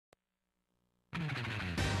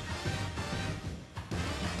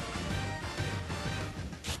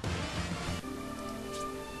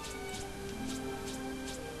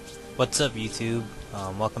What's up, YouTube?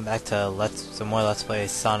 Welcome back to some more Let's Play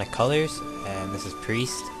Sonic Colors, and this is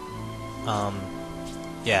Priest.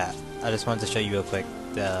 Yeah, I just wanted to show you real quick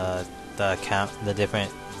the different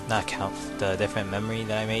memory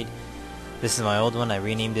that I made. This is my old one. I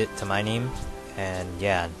renamed it to my name, and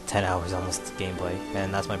yeah, 10 hours almost gameplay,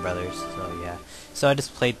 and that's my brother's. So yeah, so I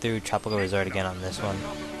just played through Tropical Resort again on this one.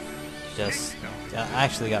 I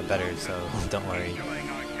actually got better, so don't worry.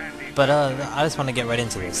 But I just want to get right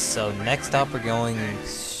into this. So next up, we're going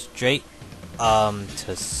straight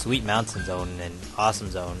to Sweet Mountain Zone and Awesome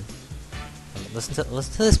Zone. And listen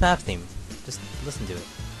to this map theme. Just listen to it.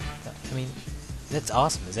 I mean, it's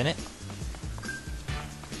awesome, isn't it?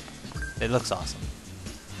 It looks awesome.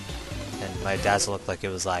 And my dazzle looked like it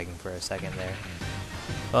was lagging for a second there.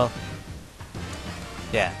 Well,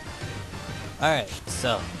 yeah. Alright,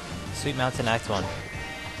 so Sweet Mountain Act 1.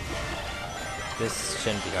 This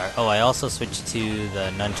shouldn't be hard. Oh, I also switched to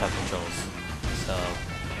the nunchuck controls. So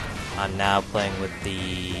I'm now playing with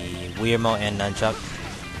the Wii remote and nunchuck.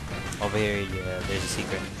 Over here, there's a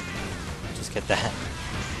secret. Just get that.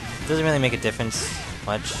 Doesn't really make a difference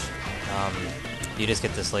much. You just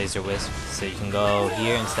get this laser wisp, so you can go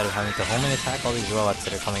here instead of having to homing attack all these robots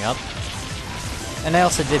that are coming up. And I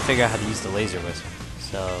also did figure out how to use the laser wisp,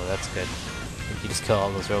 so that's good. You just kill all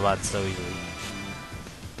those robots so easily.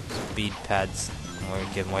 Speed pads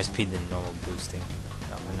give more speed than normal boosting.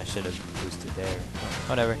 Oh, and I should have boosted there.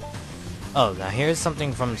 Whatever. Oh, now here's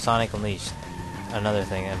something from Sonic Unleashed. Another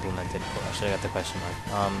thing implemented. I should have got the question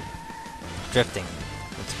mark. Drifting.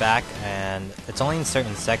 It's back, and it's only in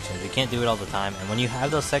certain sections. You can't do it all the time. And when you have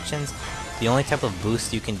those sections, the only type of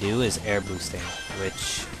boost you can do is air boosting,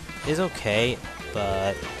 which is okay,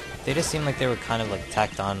 but they just seem like they were kind of like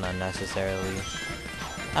tacked on unnecessarily.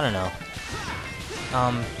 I don't know.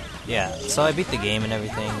 Yeah, so I beat the game and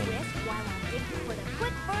everything.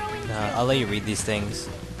 And, I'll let you read these things.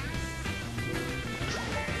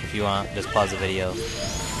 If you want, just pause the video.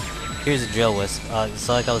 Here's a drill wisp.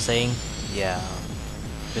 So like I was saying, yeah,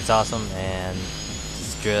 it's awesome, and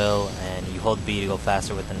just drill, and you hold B to go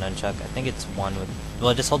faster with the nunchuck. I think it's one with,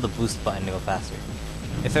 well, just hold the boost button to go faster.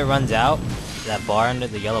 If it runs out, that bar under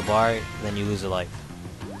the yellow bar, then you lose a life.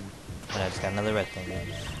 And I just got another red thing there.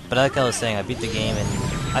 But like I was saying, I beat the game, and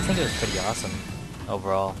I think it was pretty awesome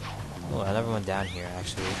overall. Oh, I never went down here,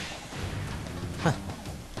 actually. Huh.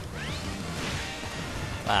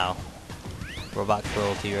 Wow. Robot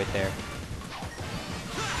cruelty right there.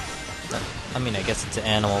 I mean, I guess it's an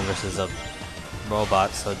animal versus a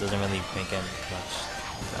robot, so it doesn't really make it much.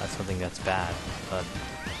 That's something that's bad, but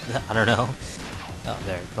I don't know. Oh,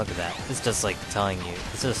 there, look at that. It's just like telling you,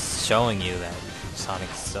 it's just showing you that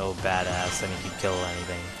Sonic's so badass and he can kill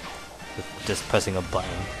anything with just pressing a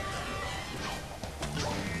button.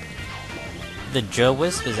 The drill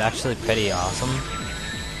wisp is actually pretty awesome,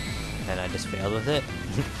 and I just failed with it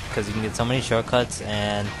because you can get so many shortcuts,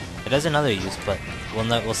 and it has another use, but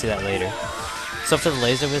we'll see that later. So for the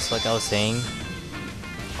laser wisp, like I was saying,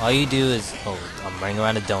 all you do is, oh, I'm running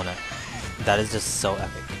around a donut. That is just so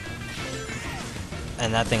epic.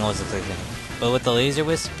 And that thing always looks like that. But with the laser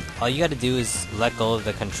wisp, all you gotta do is let go of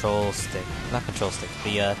the control stick. Not control stick,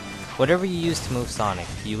 the, whatever you use to move Sonic.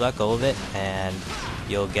 You let go of it, and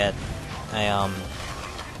you'll get a,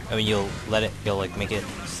 I mean, you'll like make it,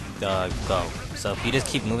 go. So if you just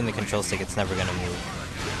keep moving the control stick, it's never gonna move.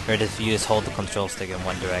 Or if you just hold the control stick in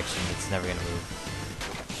one direction, it's never gonna move.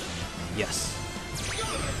 Yes.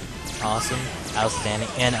 Awesome, outstanding,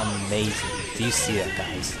 and amazing. Do you see that,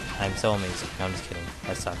 guys? I'm so amazing. No, I'm just kidding.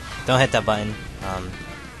 I suck. Don't hit that button,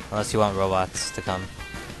 unless you want robots to come.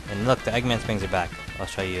 And look, the Eggman springs are back. I'll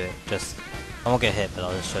show you it. I won't get hit, but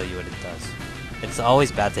I'll just show you what it does. It's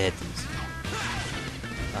always bad to hit these.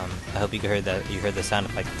 I hope you heard that. You heard the sound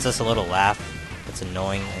effect. It's just a little laugh. It's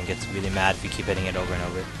annoying and gets really mad if you keep hitting it over and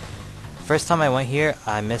over. First time I went here,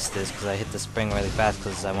 I missed this because I hit the spring really fast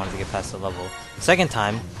because I wanted to get past the level. Second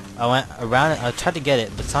time, I went around, I tried to get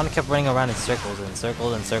it, but Sonic kept running around in circles and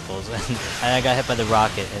circles and circles, and I got hit by the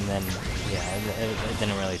rocket, and then, yeah, it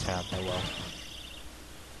didn't really turn out that well.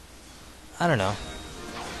 I don't know.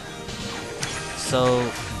 So,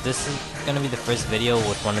 this is gonna be the first video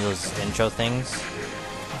with one of those intro things.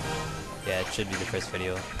 Yeah, it should be the first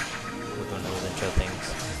video with one of those intro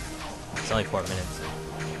things. It's only 4 minutes.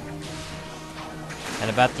 And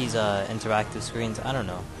about these interactive screens, I don't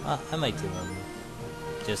know. I might do them.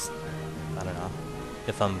 Just, I don't know.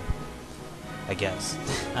 If I guess.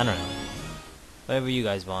 I don't know. Whatever you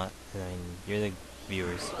guys want. I mean, you're the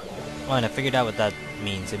viewers. Oh, and I figured out what that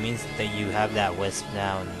means. It means that you have that wisp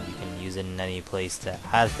now, and you can use it in any place that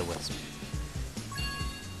has the wisp.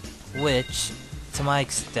 Which to my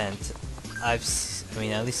extent, I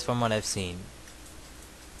mean, at least from what I've seen,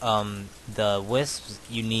 the wisps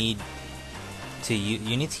you need to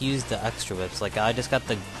use the extra whips. Like I just got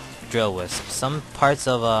the drill wisp. Some parts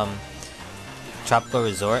of Tropical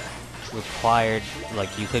Resort required, like,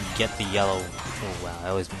 you could get the yellow. Oh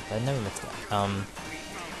wow, I never missed that.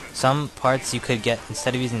 Some parts you could get,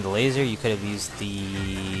 instead of using the laser, you could have used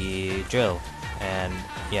the drill, and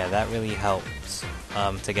yeah, that really helps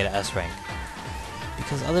to get an S rank.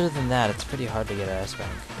 Because other than that, it's pretty hard to get an S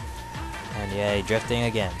rank. And yay, drifting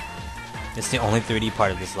again. It's the only 3D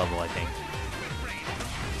part of this level, I think.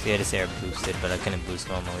 So yeah, this air boosted, but I couldn't boost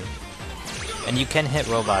normally. And you can hit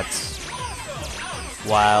robots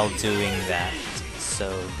while doing that,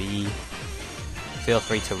 so feel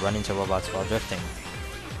free to run into robots while drifting.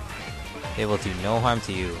 They will do no harm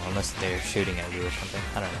to you unless they're shooting at you or something.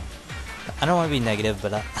 I don't know. I don't want to be negative,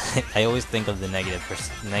 but I always think of the negatives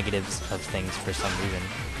of things for some reason.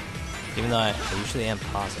 Even though I usually am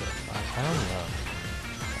positive. I don't know.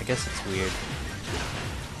 I guess it's weird.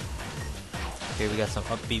 Here we got some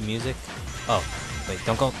upbeat music. Oh, wait,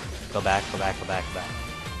 don't go. Go back.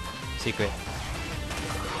 Secret.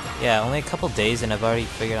 Yeah, only a couple days and I've already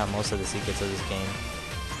figured out most of the secrets of this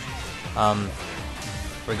game.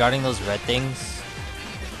 Regarding those red things,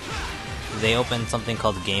 they opened something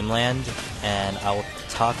called Gameland, and I will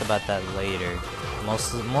talk about that later.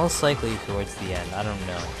 Most likely towards the end. I don't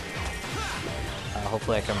know.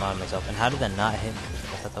 Hopefully I can remind myself. And how did that not hit me?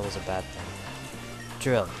 I thought that was a bad thing.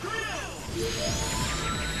 Drill.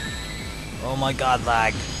 Oh my god,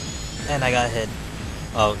 lag. And I got hit.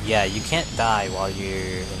 Oh yeah, you can't die while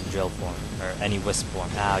you're in drill form, or any wisp form.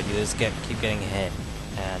 Ow, you just keep getting hit.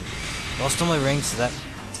 And most of my ranks, that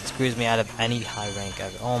screws me out of any high rank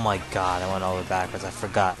ever. Oh my god, I went all the way backwards, I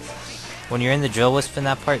forgot. When you're in the drill wisp in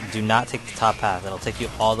that part, do not take the top path. It'll take you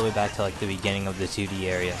all the way back to like the beginning of the 2D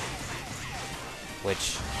area.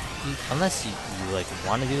 Which, unless you like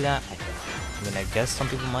want to do that, I mean, I guess some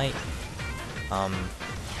people might.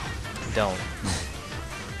 Don't.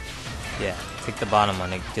 Yeah, take the bottom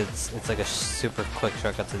one. It's like a super quick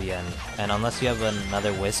shortcut to the end. And unless you have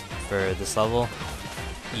another wisp for this level,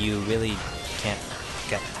 you really can't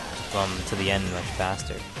get to the end much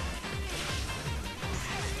faster.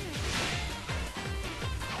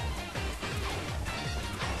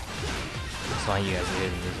 That's why you guys are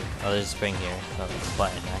hearing the music. Oh, there's a spring here. Oh, it's a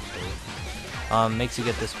button, actually. Makes you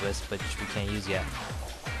get this wisp, which we can't use yet.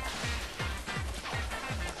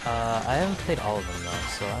 I haven't played all of them though,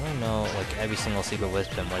 so I don't know like every single secret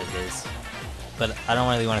wisp and what it is. But I don't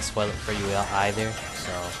really want to spoil it for you either,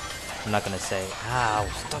 so I'm not gonna say, ow,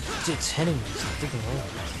 stop, it's hitting me, stop digging over.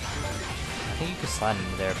 I think you can slide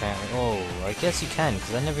into there apparently. Oh, I guess you can,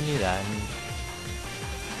 because I never knew that. And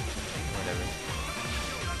whatever.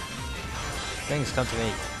 Things come to me.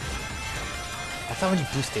 I thought when you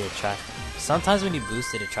boost it attracts them. Sometimes when you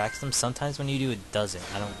boost it attracts them, sometimes when you do it doesn't.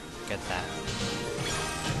 I don't get that.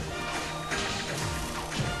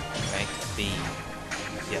 Rank B.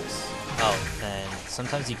 Yes. Oh, and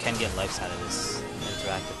sometimes you can get lives out of this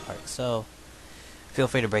interactive part, so feel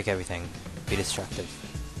free to break everything. Be destructive.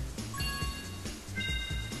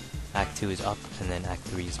 Act 2 is up, and then Act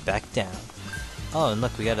 3 is back down. Oh, and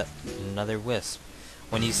look, we got another wisp.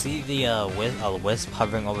 When you see the wisp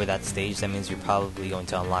hovering over that stage, that means you're probably going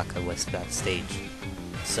to unlock a wisp that stage.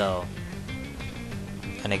 So,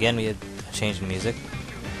 and again, we had a change in music.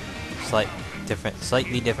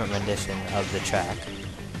 Slightly different rendition of the track.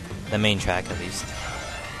 The main track, at least.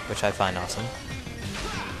 Which I find awesome.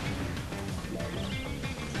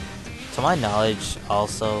 To my knowledge,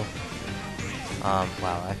 also... wow,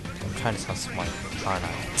 I'm trying to sound smart, aren't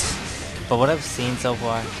I? But what I've seen so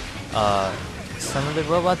far, some of the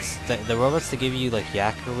robots, the robots that give you like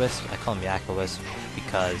Yakka Wisp, I call them Yakka Wisp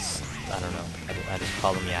because, I don't know, I just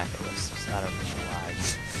call them Yakka Wisps, I don't know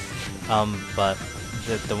why. But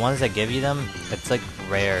the ones that give you them, it's like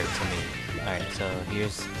rare to me. Alright, so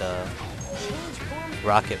here's the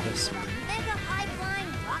Rocket Wisp.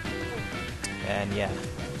 And yeah,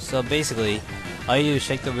 so basically, all you do is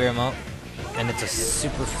shake the rear remote, and it's a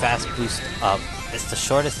super fast boost up. It's the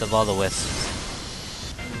shortest of all the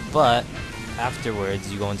wisps. But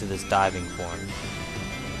afterwards, you go into this diving form.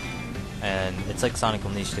 And it's like Sonic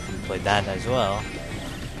Unleashed if you played that as well.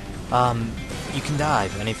 You can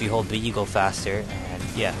dive, and if you hold B, you go faster, and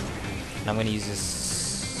yeah. And I'm gonna use this...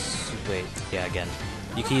 Wait, yeah, again.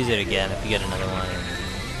 You can use it again if you get another one,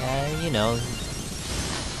 and, you know,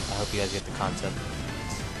 I hope you guys get the concept.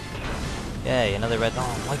 Yay, another red...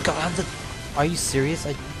 Oh my god, are you serious?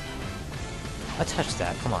 I touched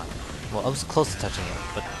that, come on. Well, I was close to touching it,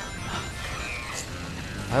 but...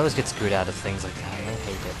 I always get screwed out of things like that. I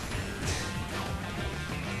hate it.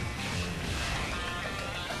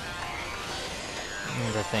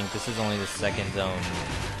 I think this is only the second zone.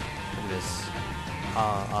 Look at this.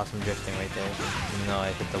 Awesome drifting right there. Even though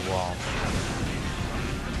I hit the wall.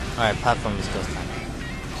 Alright, platforming skills time.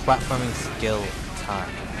 Platforming skill time.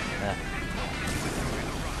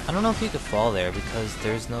 I don't know if you could fall there because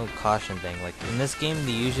there's no caution thing. Like, in this game,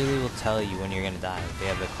 they usually will tell you when you're gonna die. They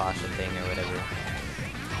have a caution thing or whatever.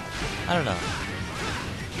 I don't know.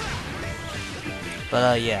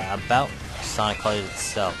 But, yeah, about Sonic Colors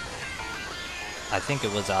itself. I think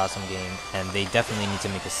it was an awesome game, and they definitely need to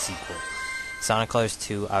make a sequel. Sonic Colors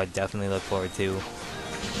 2, I would definitely look forward to,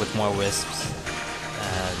 with more wisps,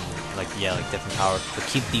 and, like, yeah, like, different power. But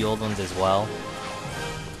keep the old ones as well.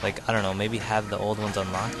 Like, I don't know, maybe have the old ones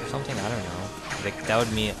unlocked or something, I don't know. Like, that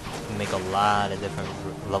would make a lot of different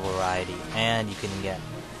level variety, and you can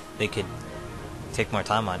they could take more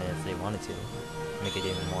time on it if they wanted to. Make it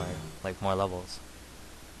even more, like, more levels.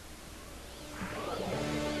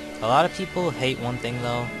 A lot of people hate one thing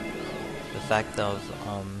though, the fact of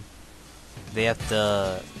you have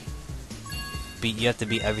to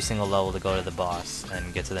beat every single level to go to the boss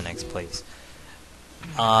and get to the next place.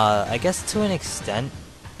 I guess to an extent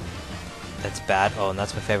that's bad. Oh, and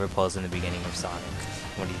that's my favorite pose in the beginning of Sonic,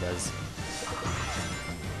 what he does.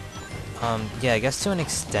 Yeah, I guess to an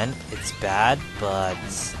extent it's bad, but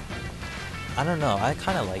I don't know, I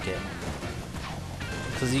kinda like it.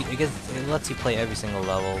 Because I guess it lets you play every single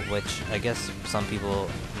level, which I guess some people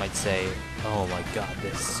might say, oh my god,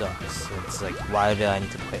 this sucks. It's like, why do I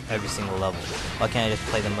need to play every single level? Why can't I just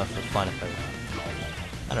play them up for fun if I want?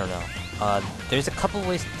 I don't know. There's a couple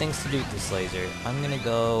things to do with this laser. I'm gonna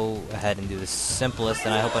go ahead and do the simplest,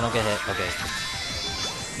 and I hope I don't get hit. Okay.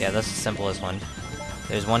 Yeah, that's the simplest one.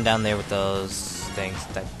 There's one down there with those things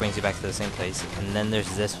that brings you back to the same place. And then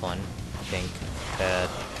there's this one, I think.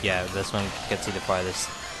 Yeah, this one gets you the farthest.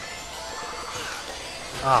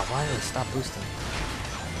 Oh, why did it stop boosting?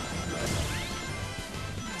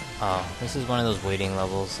 Oh, this is one of those waiting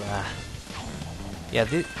levels. Yeah,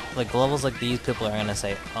 like levels like these, people are gonna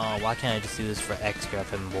say, oh, why can't I just do this for extra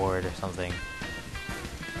if I'm bored or something?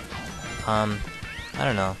 I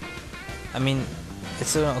don't know. I mean,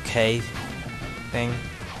 it's an okay thing,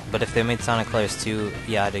 but if they made Sonic Colors 2,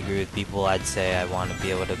 yeah, I'd agree with people. I'd say I want to be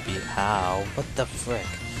able to beat how? What the frick?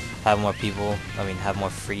 Have more people, I mean, have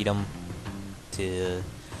more freedom to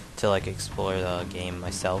like explore the game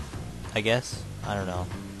myself, I guess. I don't know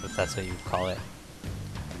if that's what you would call it.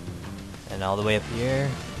 And all the way up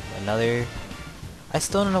here, another. I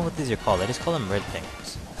still don't know what these are called. I just call them red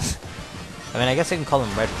things. I mean, I guess I can call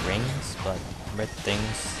them red rings, but red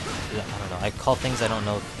things, I don't know. I call things I don't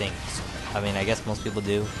know things. I mean, I guess most people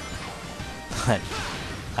do, but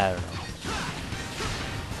I don't know.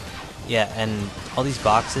 Yeah, and all these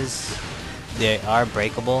boxes, they are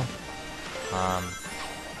breakable,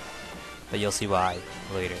 but you'll see why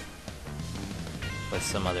later with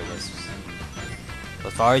some other wisps.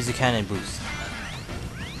 As far as you can and boost,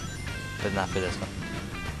 but not for this one.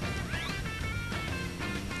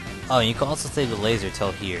 Oh, and you can also save the laser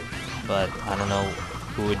till here, but I don't know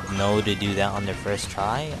who would know to do that on their first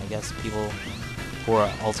try. I guess people who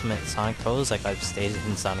are ultimate Sonic pros, like I've stated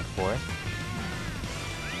in Sonic 4.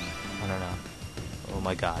 I don't know. Oh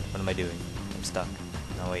my god, what am I doing? I'm stuck.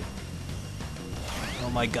 No, wait. Oh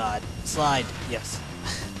my god. Slide! Yes.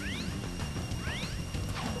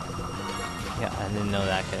 Yeah, I didn't know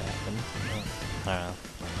that could happen. I don't know.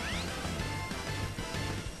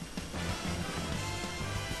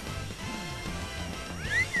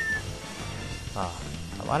 Oh,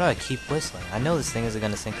 why do I keep whistling? I know this thing isn't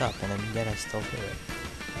gonna sync up, and then yet I still do it.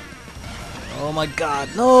 Oh my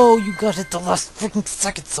god, no! You got it the last freaking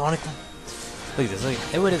second, Sonic! Look at this, look.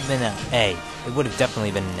 It would have been an A. It would have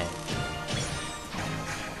definitely been an A.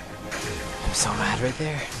 I'm so mad right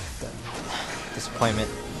there.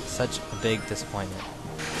 Disappointment. Such a big disappointment.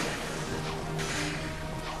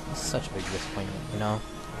 Such a big disappointment, you know?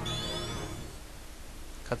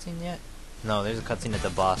 Cutscene yet? No, there's a cutscene at the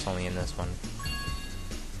boss only in this one.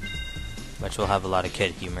 Which will have a lot of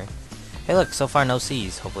kid humor. Hey look, so far no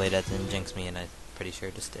C's. Hopefully that didn't jinx me, and I'm pretty sure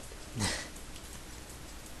it just did.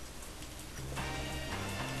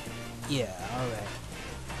 Yeah,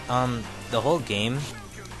 alright. The whole game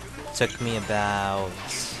took me about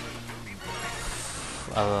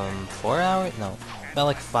 4 hours? No, about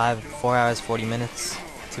like 4 hours, 40 minutes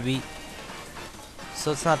to beat.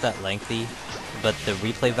 So it's not that lengthy, but the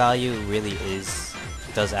replay value really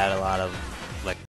does add a lot of